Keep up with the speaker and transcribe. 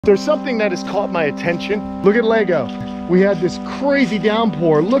There's something that has caught my attention. Look at Lego. We had this crazy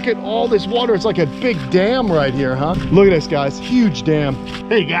downpour. Look at all this water. It's like a big dam right here, huh? Look at this, guys. Huge dam.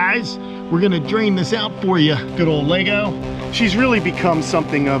 Hey, guys. We're gonna drain this out for you. Good old Lego. She's really become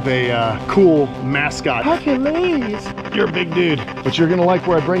something of a cool mascot. Hercules. You're a big dude. But you're gonna like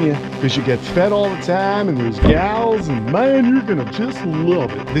where I bring you, because you get fed all the time, and there's gals, and man, you're gonna just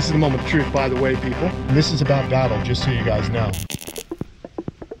love it. This is the moment of truth, by the way, people. And this is about battle, just so you guys know.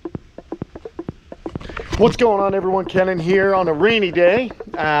 What's going on, everyone? Kenan here on a rainy day.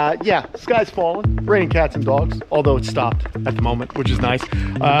 Yeah, sky's falling, raining cats and dogs, although it's stopped at the moment, which is nice.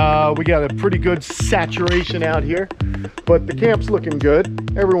 We got a pretty good saturation out here, but the camp's looking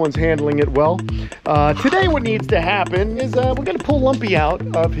good. Everyone's handling it well. Today what needs to happen is we're gonna pull Lumpy out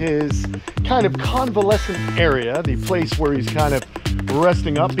of his kind of convalescent area, the place where he's kind of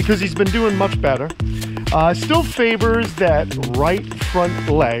resting up, because he's been doing much better. Still favors that right front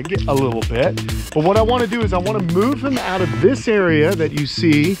leg a little bit, but what I want to do is I want to move him out of this area that you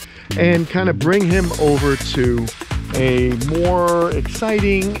see and kind of bring him over to a more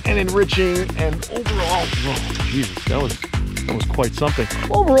exciting and enriching and overall, oh, Jesus, that was quite something.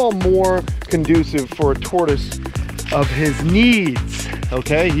 Overall more conducive for a tortoise of his needs.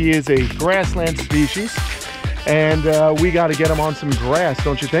 Okay, he is a grassland species, and we got to get him on some grass,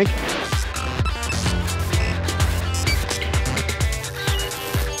 don't you think?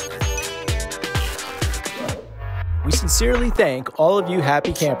 We sincerely thank all of you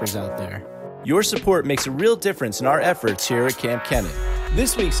happy campers out there. Your support makes a real difference in our efforts here at Kamp Kenan.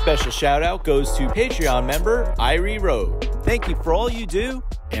 This week's special shout out goes to Patreon member Irie Road. Thank you for all you do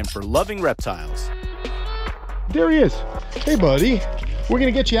and for loving reptiles. There he is. Hey, buddy. We're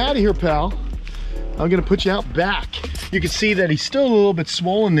gonna get you out of here, pal. I'm gonna put you out back. You can see that he's still a little bit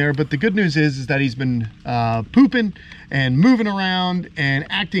swollen there, but the good news is that he's been pooping and moving around and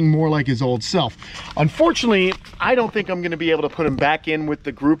acting more like his old self. Unfortunately, I don't think I'm gonna be able to put him back in with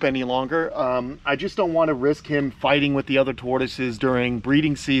the group any longer. I just don't want to risk him fighting with the other tortoises during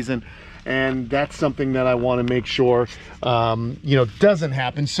breeding season, and that's something that I want to make sure you know, doesn't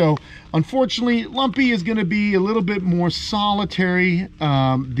happen. So unfortunately, Lumpy is gonna be a little bit more solitary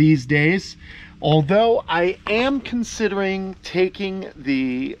these days. Although I am considering taking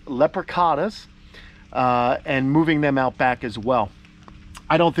the leprechauns and moving them out back as well.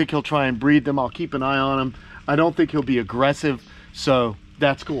 I don't think he'll try and breed them. I'll keep an eye on him. I don't think he'll be aggressive, so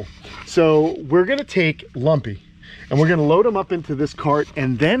that's cool. So we're gonna take Lumpy and we're gonna load him up into this cart,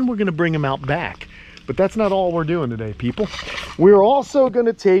 and then we're gonna bring him out back. But that's not all we're doing today, people. We're also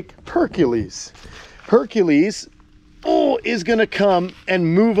gonna take Hercules. Hercules, is gonna come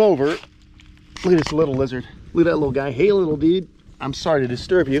and move over. Look at this little lizard. Look at that little guy. Hey, little dude. I'm sorry to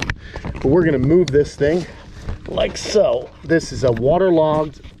disturb you, but we're gonna move this thing like so. This is a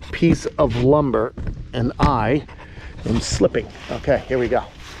waterlogged piece of lumber, and I am slipping. Okay, here we go.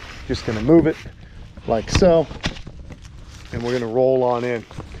 Just gonna move it like so, and we're gonna roll on in.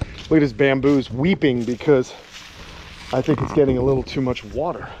 Look at this bamboo's weeping because I think it's getting a little too much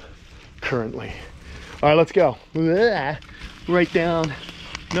water currently. All right, let's go. Right down,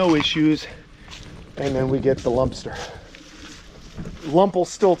 no issues. And then we get the lumpster.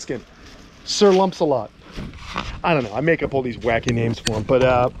 Lumpelstiltskin. Sir Lumps-a-lot. I don't know. I make up all these wacky names for him,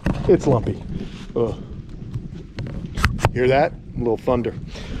 but it's Lumpy. Ugh. Hear that? A little thunder.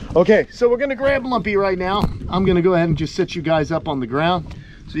 Okay, so we're gonna grab Lumpy right now. I'm gonna go ahead and just set you guys up on the ground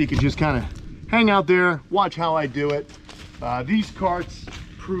so you can just kind of hang out there, watch how I do it. These carts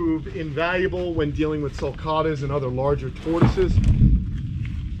prove invaluable when dealing with sulcatas and other larger tortoises.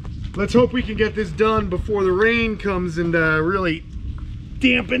 Let's hope we can get this done before the rain comes and really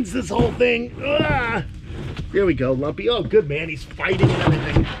dampens this whole thing. There we go, Lumpy. Oh, good, man. He's fighting and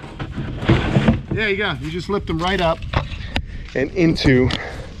everything. There you go. You just lift him right up and into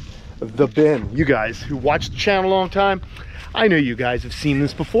the bin. You guys who watched the channel a long time, I know you guys have seen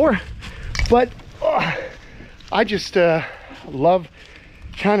this before, but I just love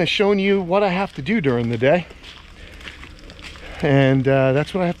kind of showing you what I have to do during the day. And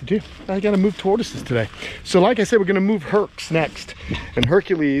that's what I have to do. I gotta move tortoises today. So like I said, we're gonna move Hercs next. And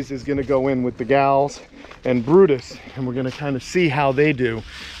Hercules is gonna go in with the gals and Brutus, and we're gonna kind of see how they do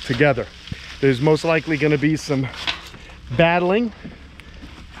together. There's most likely gonna be some battling,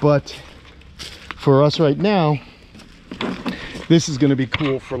 but for us right now, this is gonna be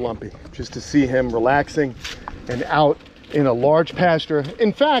cool for Lumpy, just to see him relaxing and out in a large pasture.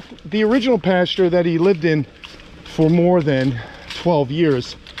 In fact, the original pasture that he lived in for more than 12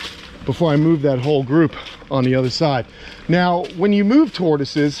 years before I moved that whole group on the other side. Now, when you move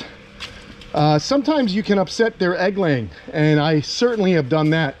tortoises, Sometimes you can upset their egg laying, and I certainly have done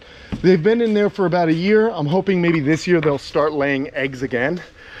that. They've been in there for about a year. I'm hoping maybe this year they'll start laying eggs again.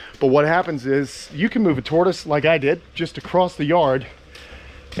 But what happens is you can move a tortoise like I did just across the yard,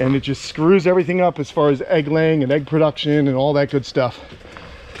 and it just screws everything up as far as egg laying and egg production and all that good stuff.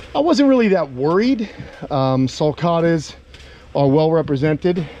 I wasn't really that worried. Sulcatas are well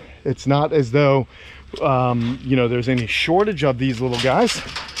represented. It's not as though you know, there's any shortage of these little guys.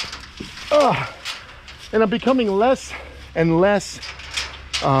 And I'm becoming less and less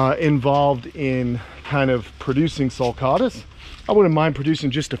involved in kind of producing sulcatas. I wouldn't mind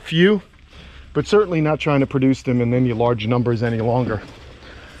producing just a few, but certainly not trying to produce them in any large numbers any longer.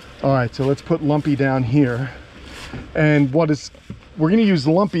 All right, so let's put Lumpy down here. And we're gonna use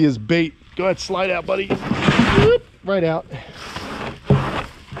Lumpy as bait. Go ahead, slide out, buddy. Whoop, right out.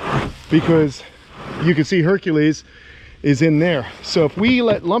 Because you can see Hercules is in there. So if we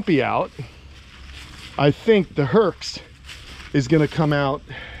let Lumpy out, I think the Hercs is gonna come out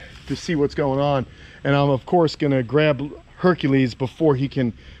to see what's going on. And I'm of course gonna grab Hercules before he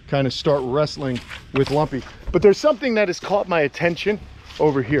can kind of start wrestling with Lumpy. But there's something that has caught my attention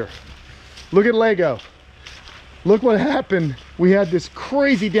over here. Look at Lego. Look what happened. We had this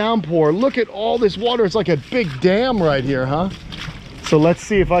crazy downpour. Look at all this water. It's like a big dam right here, huh? So let's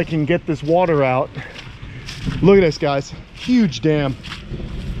see if I can get this water out. Look at this, guys. Huge dam.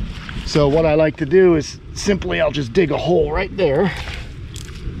 So what I like to do is simply I'll just dig a hole right there.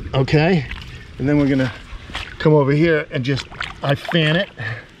 Okay. And then we're gonna come over here and I fan it.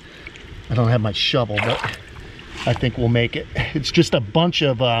 I don't have my shovel, but I think we'll make it. It's just a bunch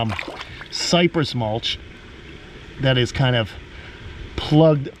of cypress mulch that is kind of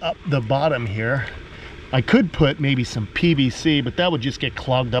plugged up the bottom here. I could put maybe some PVC, but that would just get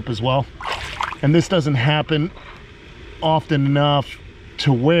clogged up as well. And this doesn't happen often enough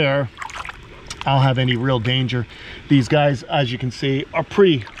to where I'll have any real danger. These guys, as you can see, are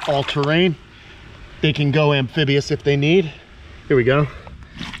pretty all-terrain. They can go amphibious if they need. Here we go.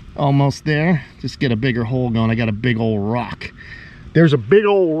 Almost there. Just get a bigger hole going. I got a big old rock. There's a big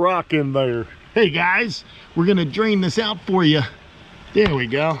old rock in there. Hey guys, we're gonna drain this out for you. There we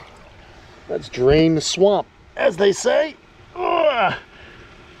go. Let's drain the swamp, as they say. Ugh.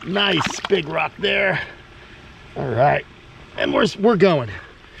 Nice big rock there. All right, and we're going.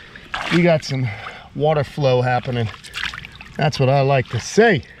 We got some water flow happening. That's what I like to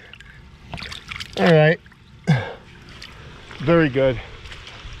say. All right, very good.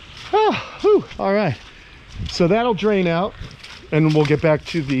 Oh, whew. All right, so that'll drain out, and we'll get back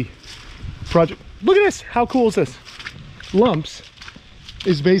to the project. Look at this. How cool is this? Lumps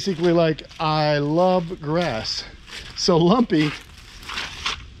is basically like, I love grass. So Lumpy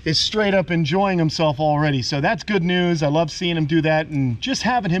is straight up enjoying himself already. So that's good news. I love seeing him do that, and just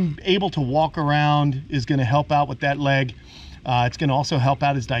having him able to walk around is going to help out with that leg. It's going to also help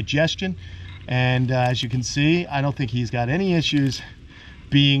out his digestion. And as you can see, I don't think he's got any issues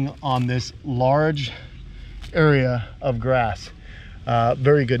being on this large area of grass.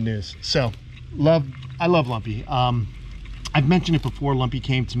 Very good news. So I love Lumpy. I've mentioned it before. Lumpy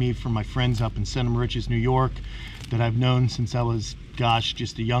came to me from my friends up in Center Moriches, New York, that I've known since I was, gosh,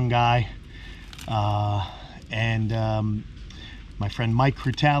 just a young guy. My friend Mike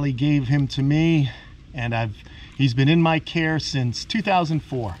Crutali gave him to me, and he's been in my care since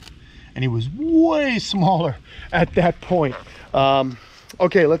 2004, and he was way smaller at that point.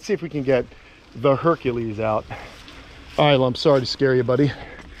 Okay, let's see if we can get the Hercules out. All right, Lump, sorry to scare you, buddy.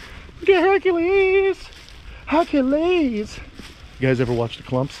 Look at Hercules! Hercules! You guys ever watch The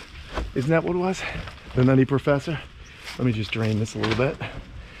Clumps? Isn't that what it was? The Nutty Professor? Let me just drain this a little bit.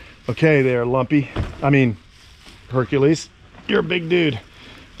 Okay there, Lumpy. I mean, Hercules. You're a big dude.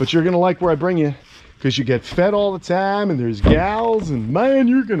 But you're gonna like where I bring you, because you get fed all the time, and there's gals, and man,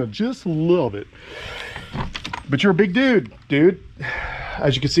 you're gonna just love it. But you're a big dude,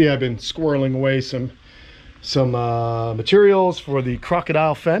 As you can see, I've been squirreling away some materials for the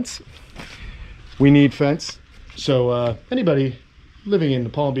crocodile fence. We need fence. So anybody living in the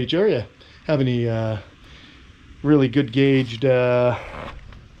Palm Beach area have any really good gauged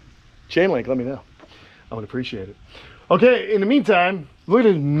chain link, let me know. I would appreciate it. Okay, in the meantime, look at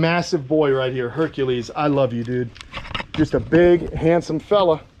this massive boy right here, Hercules. I love you, dude. Just a big, handsome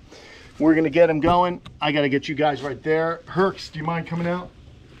fella. We're gonna get him going. I gotta get you guys right there. Hercs, do you mind coming out?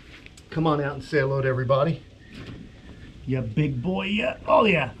 Come on out and say hello to everybody. You big boy, yeah. Oh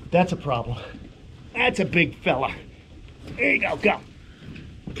yeah, that's a problem. That's a big fella. There you go, go.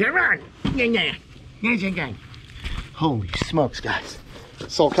 Come on. Yeah. Holy smokes, guys.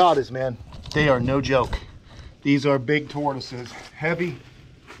 Sulcatas, man, they are no joke. These are big tortoises, heavy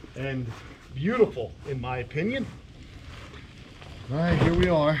and beautiful, in my opinion. All right, here we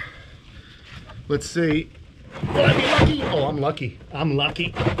are. Let's see. Will I be lucky? Oh, I'm lucky. I'm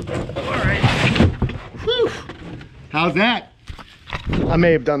lucky. All right. Whew. How's that? I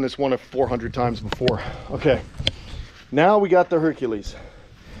may have done this one of 400 times before. Okay. Now we got the Hercules.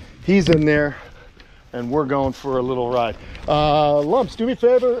 He's in there, and we're going for a little ride. Lumps, do me a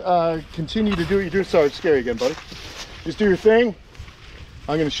favor. Continue to do what you do. Sorry, it's scary again, buddy. Just do your thing.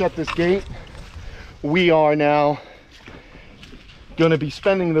 I'm going to shut this gate. We are now going to be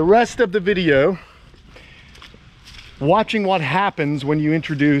spending the rest of the video watching what happens when you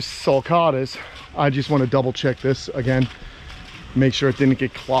introduce sulcatas. I just want to double check this again, make sure it didn't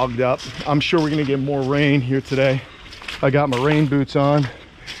get clogged up. I'm sure we're going to get more rain here today. I got my rain boots on.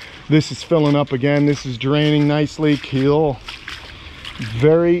 This is filling up again. This is draining nicely. Cool.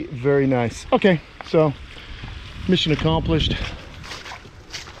 Very, very nice. Okay, so mission accomplished.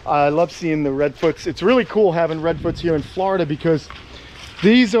 I love seeing the redfoots. It's really cool having redfoots here in Florida because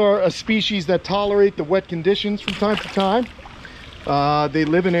these are a species that tolerate the wet conditions from time to time. They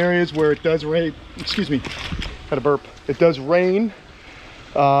live in areas where it does rain. Excuse me, had a burp. It does rain.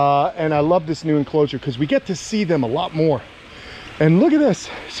 And I love this new enclosure because we get to see them a lot more. And look at this.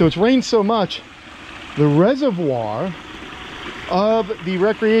 So it's rained so much, the reservoir of the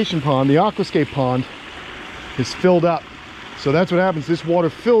recreation pond, the aquascape pond, is filled up. So that's what happens. This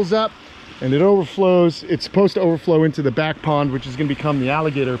water fills up and it overflows. It's supposed to overflow into the back pond, which is going to become the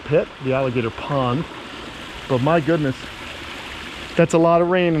alligator pit, the alligator pond. But my goodness, that's a lot of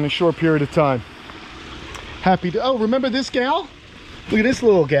rain in a short period of time. Happy to, oh, remember this gal? Look at this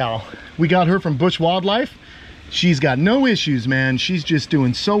little gal. We got her from Bush Wildlife. She's got no issues, man. She's just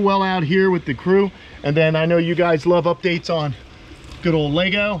doing so well out here with the crew. And then I know you guys love updates on good old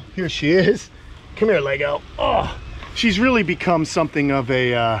Lego. Here she is. Come here, Lego. Oh, she's really become something of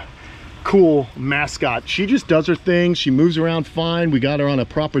a cool mascot. She just does her thing. She moves around fine. We got her on a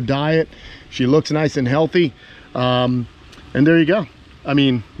proper diet. She looks nice and healthy. And there you go. I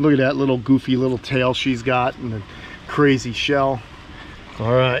mean, look at that little goofy little tail she's got and the crazy shell.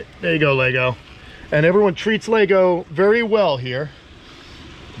 All right, there you go, Lego. And everyone treats Lego very well here.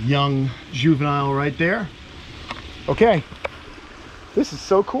 Young juvenile right there. Okay, this is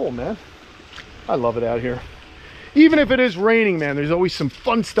so cool, man. I love it out here. Even if it is raining, man, there's always some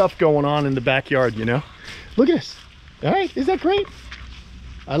fun stuff going on in the backyard, you know? Look at this. All right, is that great?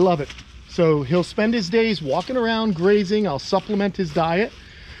 I love it. So he'll spend his days walking around grazing. I'll supplement his diet,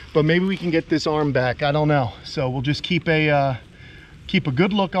 but maybe we can get this arm back. I don't know. So we'll just keep a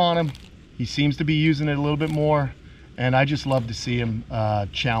good look on him. He seems to be using it a little bit more, and I just love to see him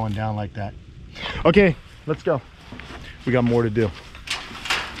chowing down like that. Okay, let's go. We got more to do.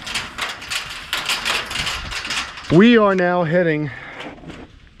 We are now heading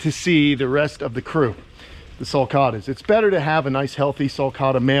to see the rest of the crew, the sulcatas. It's better to have a nice healthy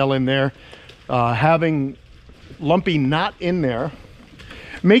sulcata male in there. Having Lumpy not in there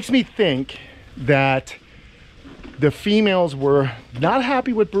makes me think that the females were not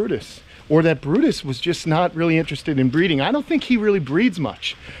happy with Brutus, or that Brutus was just not really interested in breeding. I don't think he really breeds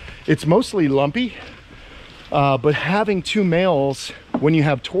much. It's mostly Lumpy, but having two males when you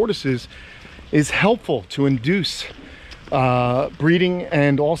have tortoises is helpful to induce breeding,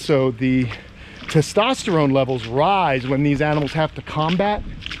 and also the testosterone levels rise when these animals have to combat.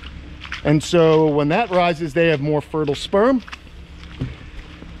 And so when that rises, they have more fertile sperm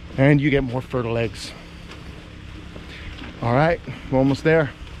and you get more fertile eggs. All right, we're almost there.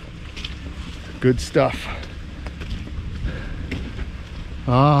 Good stuff.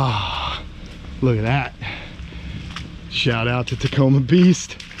 Ah, look at that. Shout out to Tacoma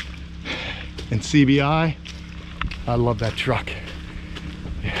Beast and CBI. I love that truck.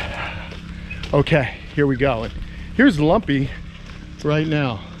 Yeah. Okay, here we go. And here's Lumpy right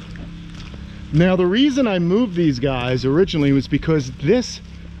now. Now the reason I moved these guys originally was because this,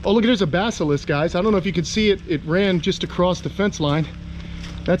 oh look, there's a basilisk, guys. I don't know if you can see it. It ran just across the fence line.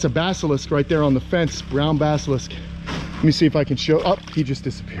 That's a basilisk right there on the fence, brown basilisk. Let me see if I can show, oh, he just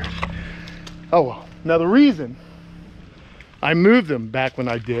disappeared. Oh well. Now the reason I moved them back when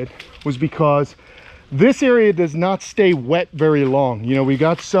I did was because this area does not stay wet very long. You know, we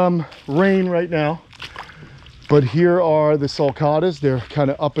got some rain right now, but here are the sulcatas. They're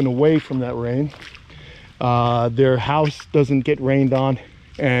kind of up and away from that rain. Their house doesn't get rained on,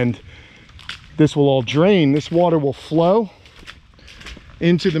 and this will all drain. This water will flow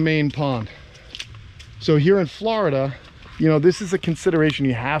into the main pond. So here in Florida, you know, this is a consideration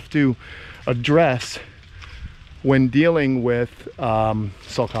you have to address when dealing with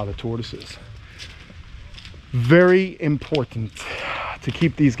Sulcata tortoises. Very important to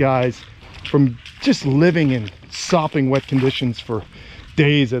keep these guys from just living in sopping wet conditions for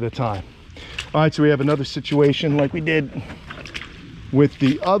days at a time. All right, so we have another situation like we did with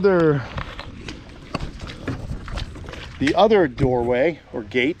the other doorway or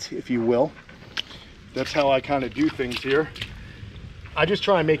gate, if you will. That's how I kind of do things here. I just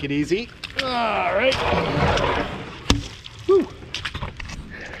try and make it easy. All right. Woo.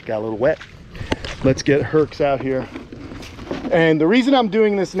 Got a little wet. Let's get Hercs out here. And the reason I'm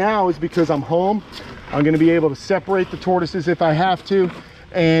doing this now is because I'm home. I'm going to be able to separate the tortoises if I have to.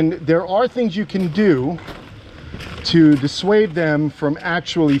 And there are things you can do to dissuade them from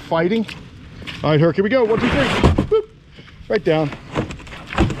actually fighting. All right, Herc, here we go. 1, 2, 3. Boop. Right down.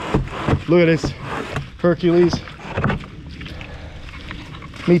 Look at this. Hercules.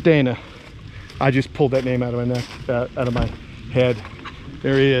 Meet Dana. I just pulled that name out of my neck, out of my head.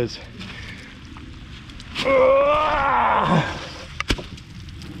 There he is.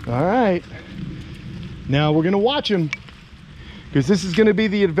 All right. Now we're gonna watch him, because this is gonna be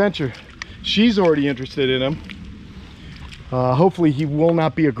the adventure. She's already interested in him. Hopefully he will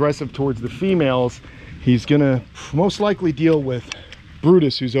not be aggressive towards the females. He's gonna most likely deal with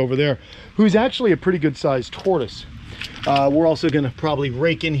Brutus, who's over there, who's actually a pretty good sized tortoise. We're also gonna probably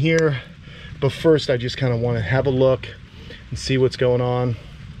rake in here, but first I just kind of want to have a look and see what's going on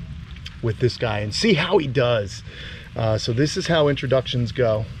with this guy and see how he does. So this is how introductions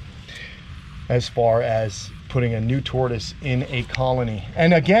go as far as putting a new tortoise in a colony.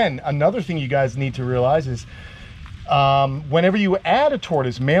 And again, another thing you guys need to realize is whenever you add a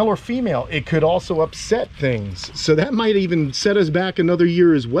tortoise, male or female, it could also upset things. So that might even set us back another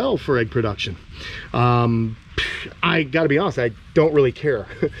year as well for egg production. I gotta be honest, I don't really care.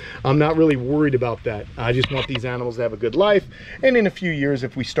 I'm not really worried about that. I just want these animals to have a good life. And in a few years,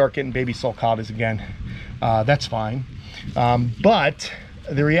 if we start getting baby sulcatas again, that's fine. But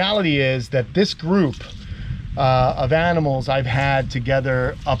the reality is that this group of animals I've had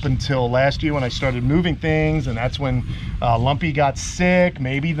together up until last year when I started moving things, and that's when Lumpy got sick.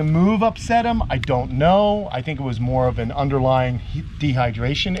 Maybe the move upset him, I don't know. I think it was more of an underlying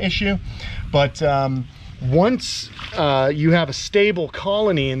dehydration issue. But once you have a stable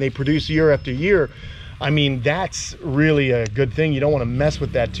colony and they produce year after year, I mean, that's really a good thing. You don't want to mess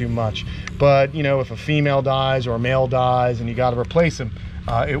with that too much. But you know, if a female dies or a male dies and you got to replace them,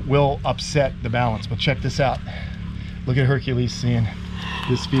 it will upset the balance. But check this out. Look at Hercules seeing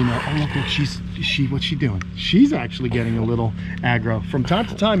this female. Oh, look, what's she doing? She's actually getting a little aggro. From time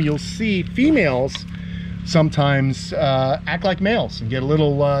to time, you'll see females sometimes act like males and get a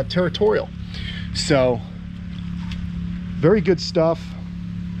little territorial. So very good stuff.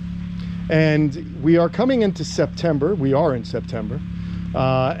 And we are coming into September. We are in September.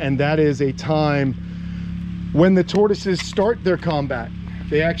 And that is a time when the tortoises start their combat.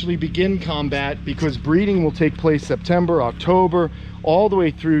 They actually begin combat because breeding will take place September, October, all the way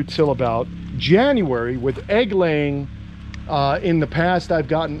through till about January with egg laying. In the past, I've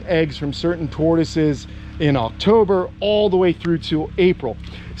gotten eggs from certain tortoises in October all the way through to April.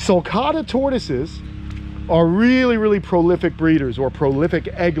 Sulcata tortoises are really, really prolific breeders or prolific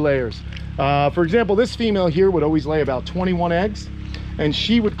egg layers. For example, this female here would always lay about 21 eggs, and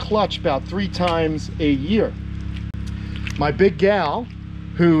she would clutch about 3 times a year. My big gal,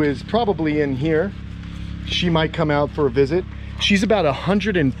 who is probably in here, she might come out for a visit. She's about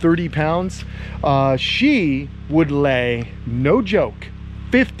 130 pounds. She would lay, no joke,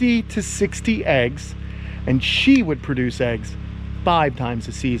 50 to 60 eggs, and she would produce eggs 5 times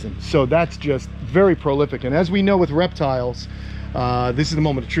a season. So that's just very prolific. And as we know with reptiles, this is the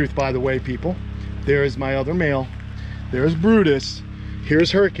moment of truth, by the way, people. There is my other male. There's Brutus.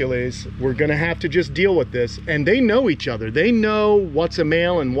 Here's Hercules. We're gonna have to just deal with this. And they know each other. They know what's a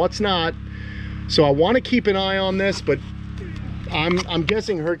male and what's not. So I want to keep an eye on this, but I'm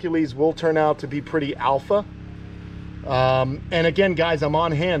guessing Hercules will turn out to be pretty alpha. And again, guys, I'm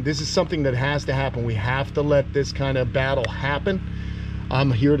on hand. This is something that has to happen. We have to let this kind of battle happen.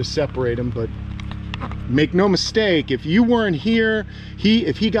 I'm here to separate them, but make no mistake, if you weren't here,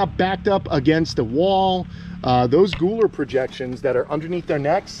 if he got backed up against a wall, those gular projections that are underneath their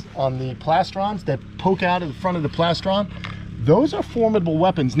necks on the plastrons that poke out of the front of the plastron, those are formidable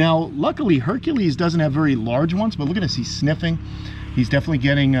weapons. Now, luckily, Hercules doesn't have very large ones, but look at this, he's sniffing. He's definitely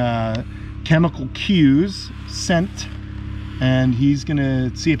getting chemical cues, scent, and he's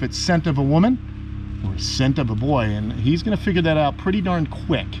gonna see if it's scent of a woman or scent of a boy, and he's gonna figure that out pretty darn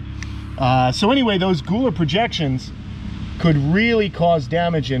quick. So anyway, those gular projections could really cause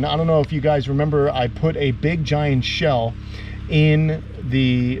damage. And I don't know if you guys remember, I put a big giant shell in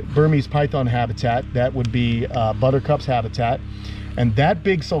the Burmese python habitat. That would be Buttercup's habitat. And that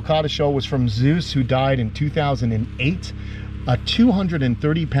big sulcata shell was from Zeus, who died in 2008. A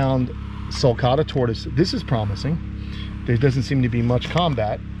 230-pound sulcata tortoise. This is promising. There doesn't seem to be much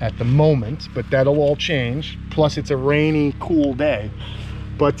combat at the moment, but that'll all change. Plus, it's a rainy, cool day.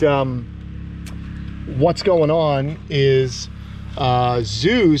 But what's going on is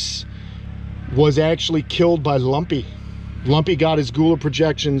Zeus was actually killed by Lumpy. Lumpy got his Gula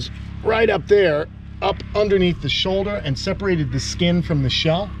projections right up there, up underneath the shoulder, and separated the skin from the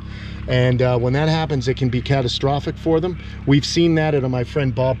shell. And when that happens, it can be catastrophic for them. We've seen that at my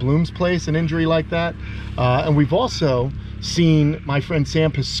friend Bob Bloom's place, an injury like that. And we've also seen my friend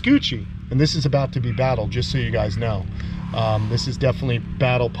Sam Pascucci, and this is about to be battled, just so you guys know. This is definitely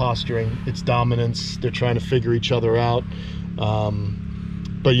battle posturing. It's dominance. They're trying to figure each other out.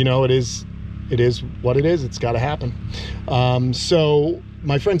 But you know, it is what it is. It's got to happen. So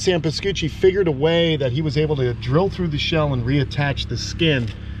my friend Sam Pascucci figured a way that he was able to drill through the shell and reattach the skin.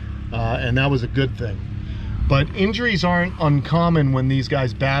 And that was a good thing. But injuries aren't uncommon when these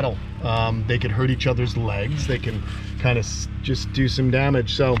guys battle. They could hurt each other's legs. They can kind of just do some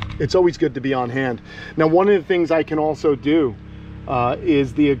damage. So it's always good to be on hand. Now, one of the things I can also do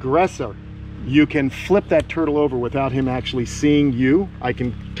is the aggressor. You can flip that turtle over without him actually seeing you. I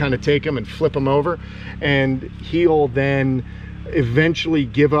can kind of take him and flip him over, and he'll then eventually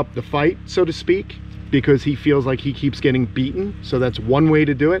give up the fight, so to speak, because he feels like he keeps getting beaten. So that's one way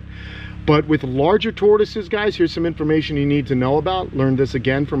to do it. But with larger tortoises, guys, here's some information you need to know about. Learned this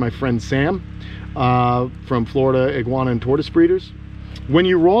again from my friend Sam from Florida Iguana and Tortoise Breeders. When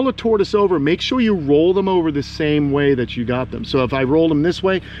you roll a tortoise over, make sure you roll them over the same way that you got them. So if I roll them this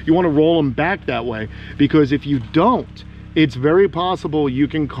way, you want to roll them back that way, because if you don't, it's very possible you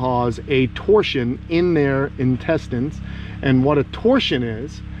can cause a torsion in their intestines. And what a torsion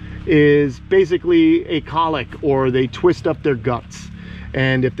is basically a colic, or they twist up their guts.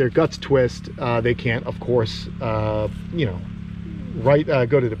 And if their guts twist, they can't, of course, you know,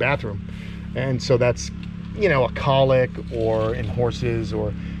 go to the bathroom. And so that's, you know, a colic, or in horses,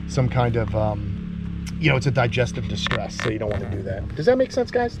 or some kind of, you know, it's a digestive distress. So you don't want to do that. Does that make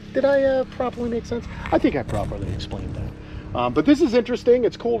sense, guys? Did I properly make sense? I think I properly explained that. But this is interesting.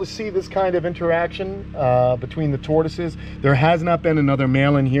 It's cool to see this kind of interaction between the tortoises. There has not been another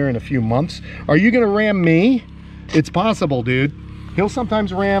male in here in a few months. Are you going to ram me? It's possible, dude. He'll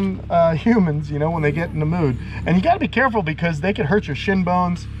sometimes ram humans, you know, when they get in the mood. And you got to be careful, because they could hurt your shin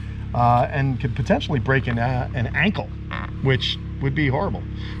bones and could potentially break an ankle, which would be horrible.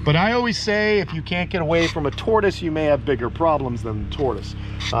 But I always say, if you can't get away from a tortoise, you may have bigger problems than the tortoise.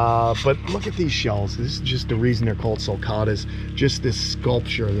 But look at these shells. This is just the reason they're called sulcatas. Just this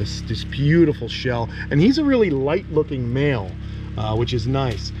sculpture, this beautiful shell. And he's a really light looking male, which is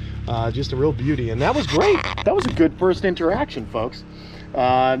nice. Just a real beauty. And that was great. That was a good first interaction, folks.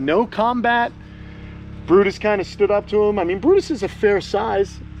 No combat. Brutus kind of stood up to him. I mean, Brutus is a fair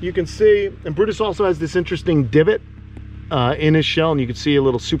size, you can see. And Brutus also has this interesting divot in his shell, and you can see a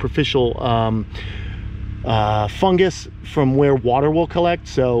little superficial fungus from where water will collect.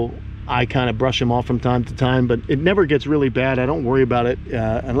 So I kind of brush him off from time to time, but it never gets really bad. I don't worry about it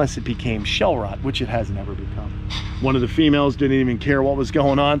unless it became shell rot, which it has never become. One of the females didn't even care what was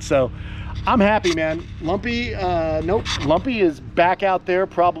going on, so I'm happy, man. Lumpy, nope, Lumpy is back out there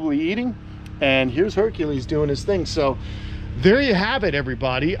probably eating, and here's Hercules doing his thing. So there you have it,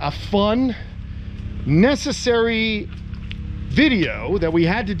 everybody. A fun, necessary video that we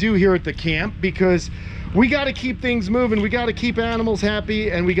had to do here at the camp, because we got to keep things moving. We got to keep animals happy,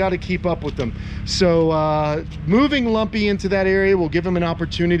 and we got to keep up with them. So moving Lumpy into that area will give him an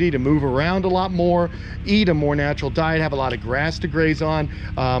opportunity to move around a lot more, eat a more natural diet, have a lot of grass to graze on.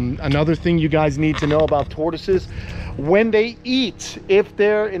 Another thing you guys need to know about tortoises: when they eat, if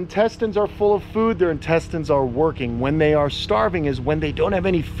their intestines are full of food, their intestines are working. When they are starving is when they don't have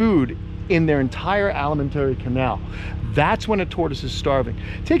any food in their entire alimentary canal. That's when a tortoise is starving.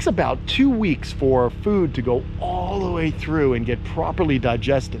 It takes about 2 weeks for food to go all the way through and get properly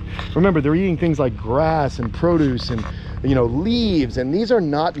digested. Remember, they're eating things like grass and produce and, you know, leaves, and these are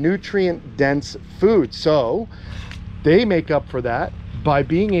not nutrient dense foods. So they make up for that by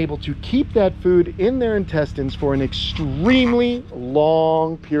being able to keep that food in their intestines for an extremely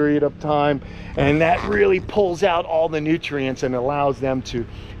long period of time, and that really pulls out all the nutrients and allows them to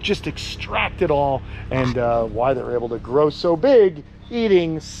just extract it all, and why they're able to grow so big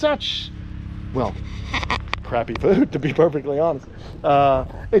eating such, well, crappy food, to be perfectly honest.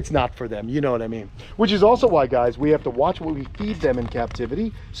 It's not for them, you know what I mean? Which is also why, guys, we have to watch what we feed them in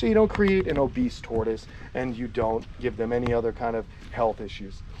captivity so you don't create an obese tortoise and you don't give them any other kind of health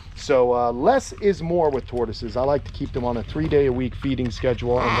issues. So less is more with tortoises. I like to keep them on a 3-day-a-week feeding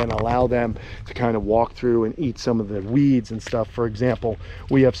schedule and then allow them to kind of walk through and eat some of the weeds and stuff. For example,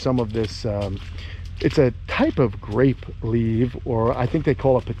 we have some of this, it's a type of grape leaf, or I think they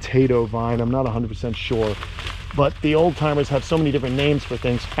call it potato vine. I'm not 100% sure, but the old timers have so many different names for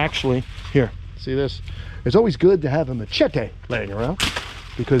things. Actually, here, see this? It's always good to have a machete laying around,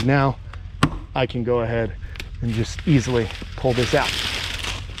 because now I can go ahead and just easily pull this out.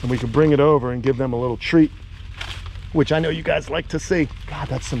 And we can bring it over and give them a little treat, which I know you guys like to see. God,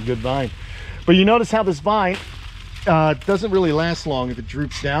 that's some good vine. But you notice how this vine doesn't really last long if it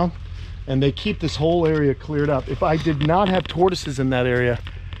droops down, and they keep this whole area cleared up. If I did not have tortoises in that area,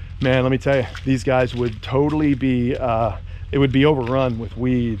 man, let me tell you, these guys would totally be, it would be overrun with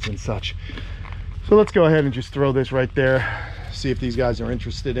weeds and such. So let's go ahead and just throw this right there, see if these guys are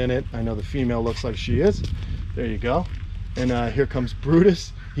interested in it. I know the female looks like she is. There you go. And here comes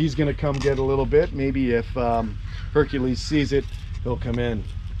Brutus. He's gonna come get a little bit. Maybe if Hercules sees it, he'll come in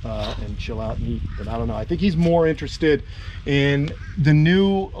and chill out and eat. But I don't know. I think he's more interested in the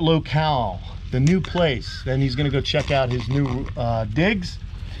new locale, the new place. Then he's gonna go check out his new digs.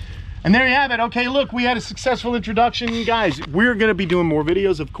 And there you have it. Okay, look, we had a successful introduction. Guys, we're gonna be doing more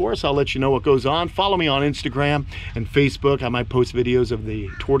videos, of course. I'll let you know what goes on. Follow me on Instagram and Facebook. I might post videos of the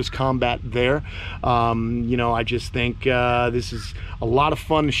tortoise combat there. You know, I just think this is a lot of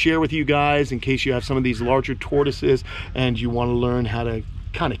fun to share with you guys in case you have some of these larger tortoises and you wanna learn how to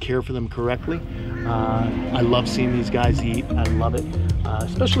kind of care for them correctly. I love seeing these guys eat. I love it,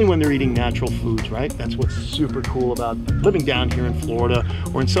 especially when they're eating natural foods, right? That's what's super cool about living down here in Florida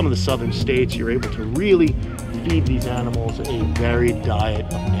or in some of the southern states. You're able to really feed these animals a varied diet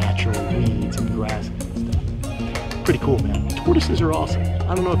of natural weeds and grasses and stuff. Pretty cool, man. Tortoises are awesome.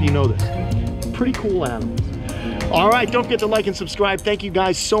 I don't know if you know this. Pretty cool animals. All right, don't forget to like and subscribe. Thank you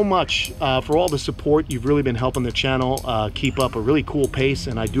guys so much for all the support. You've really been helping the channel keep up a really cool pace,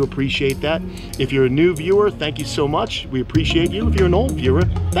 and I do appreciate that. If you're a new viewer, thank you so much. We appreciate you. If you're an old viewer,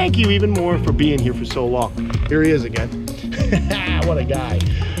 thank you even more for being here for so long. Here he is again. What a guy.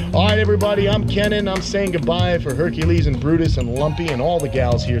 All right, everybody, I'm Kenan. I'm saying goodbye for Hercules and Brutus and Lumpy and all the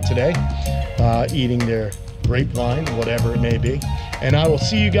gals here today, eating their grapevine, whatever it may be. And I will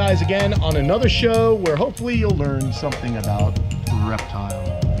see you guys again on another show where hopefully you'll learn something about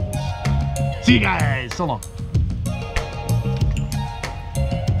reptiles. See you guys. So long.